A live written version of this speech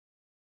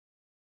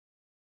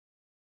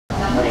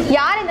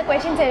யார் இந்த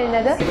क्वेश्चंस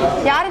எழுதுனது?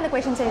 யார் இந்த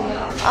क्वेश्चंस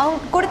எழுதுனது? அவங்க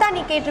கொடுத்தா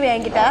நீ கேட்டுருவே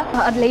என்கிட்ட.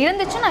 அதுல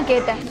இருந்துச்சு நான்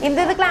கேட்டேன். இந்த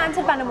இதுக்குலாம்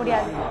ஆன்சர் பண்ண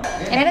முடியாது.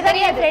 எனக்கு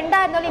தெரியாது ஃப்ரெண்டா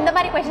இருந்தாலும் இந்த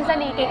மாதிரி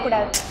क्वेश्चंसலாம் நீ கேட்க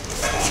கூடாது.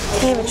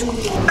 நீ வெச்சுக்கோ.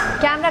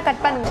 கேமரா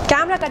கட் பண்ணுங்க.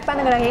 கேமரா கட்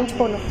பண்ணுங்க நான் ஏஞ்சி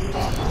போணும்.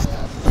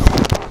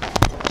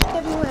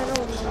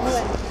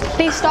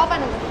 ப்ளீஸ் ஸ்டாப்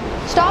பண்ணுங்க.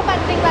 ஸ்டாப்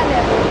பண்றீங்களா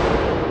இல்லையா?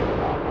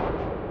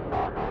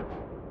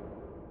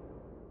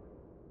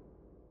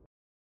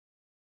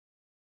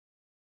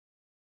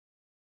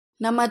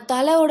 நம்ம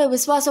தலோட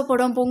விஸ்வாச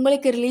படம்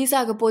பொங்கலுக்கு ரிலீஸ்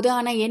ஆக போகுது.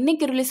 ஆனால்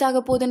என்னைக்கு ரிலீஸ் ஆக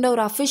போகுதுன்ற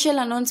ஒரு அஃபிஷியல்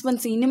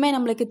அனௌன்ஸ்மெண்ட்ஸ் இன்னுமே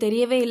நம்மளுக்கு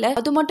தெரியவே இல்லை.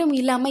 அது மட்டும்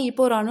இல்லாமல்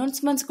இப்போ ஒரு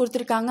அனௌன்ஸ்மெண்ட்ஸ்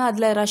கொடுத்துருக்காங்க.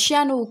 அதில்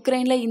ரஷ்யானு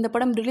உக்ரைனில் இந்த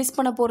படம் ரிலீஸ்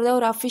பண்ண போகிறதா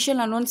ஒரு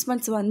அஃபிஷியல்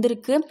அனௌன்ஸ்மெண்ட்ஸ்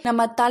வந்திருக்கு.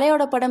 நம்ம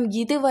தலையோட படம்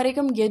இது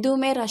வரைக்கும்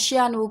எதுவுமே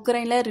ரஷ்யானு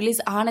உக்ரைனில்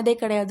ரிலீஸ் ஆனதே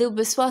கிடையாது.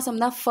 விஸ்வாசம்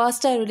தான்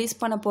ஃபர்ஸ்ட்டாக ரிலீஸ்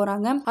பண்ண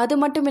போகிறாங்க. அது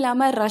மட்டும்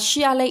இல்லாமல்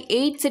ரஷ்யாவில்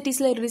 8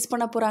 சிட்டிஸில் ரிலீஸ்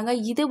பண்ண போகிறாங்க.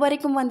 இது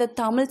வரைக்கும் வந்த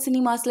தமிழ்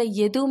சினிமாஸில்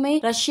எதுவுமே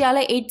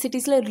ரஷ்யாவில் 8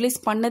 சிட்டிஸில்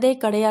ரிலீஸ் பண்ணதே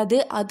கிடையாது.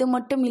 அது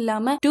மட்டும் இல்லாமல்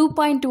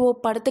 2.0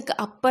 படத்துக்கு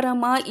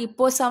அப்புறமா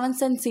இப்போ 7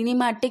 Sun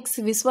சினிமேட்டிக்ஸ்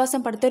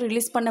விஸ்வாசம் படத்தை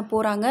ரிலீஸ் பண்ண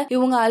போறாங்க.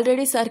 இவங்க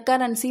ஆல்ரெடி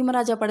சர்க்கார் அண்ட்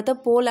சீமராஜா படத்தை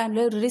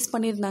போலாண்ட்ல ரிலீஸ்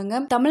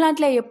பண்ணியிருந்தாங்க.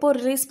 தமிழ்நாட்டில் எப்போ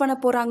ரிலீஸ் பண்ண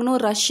போறாங்கன்னு,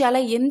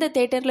 ரஷ்யால எந்த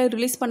தியேட்டர்ல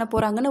ரிலீஸ் பண்ண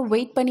போறாங்கன்னு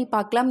வெயிட் பண்ணி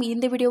பார்க்கலாம்.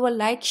 இந்த வீடியோவை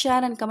லைக்,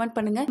 ஷேர் அண்ட் கமெண்ட்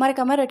பண்ணுங்க.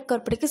 மறக்காம ரெட்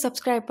கார்பெட்டுக்கு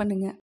சப்ஸ்கிரைப்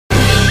பண்ணுங்க.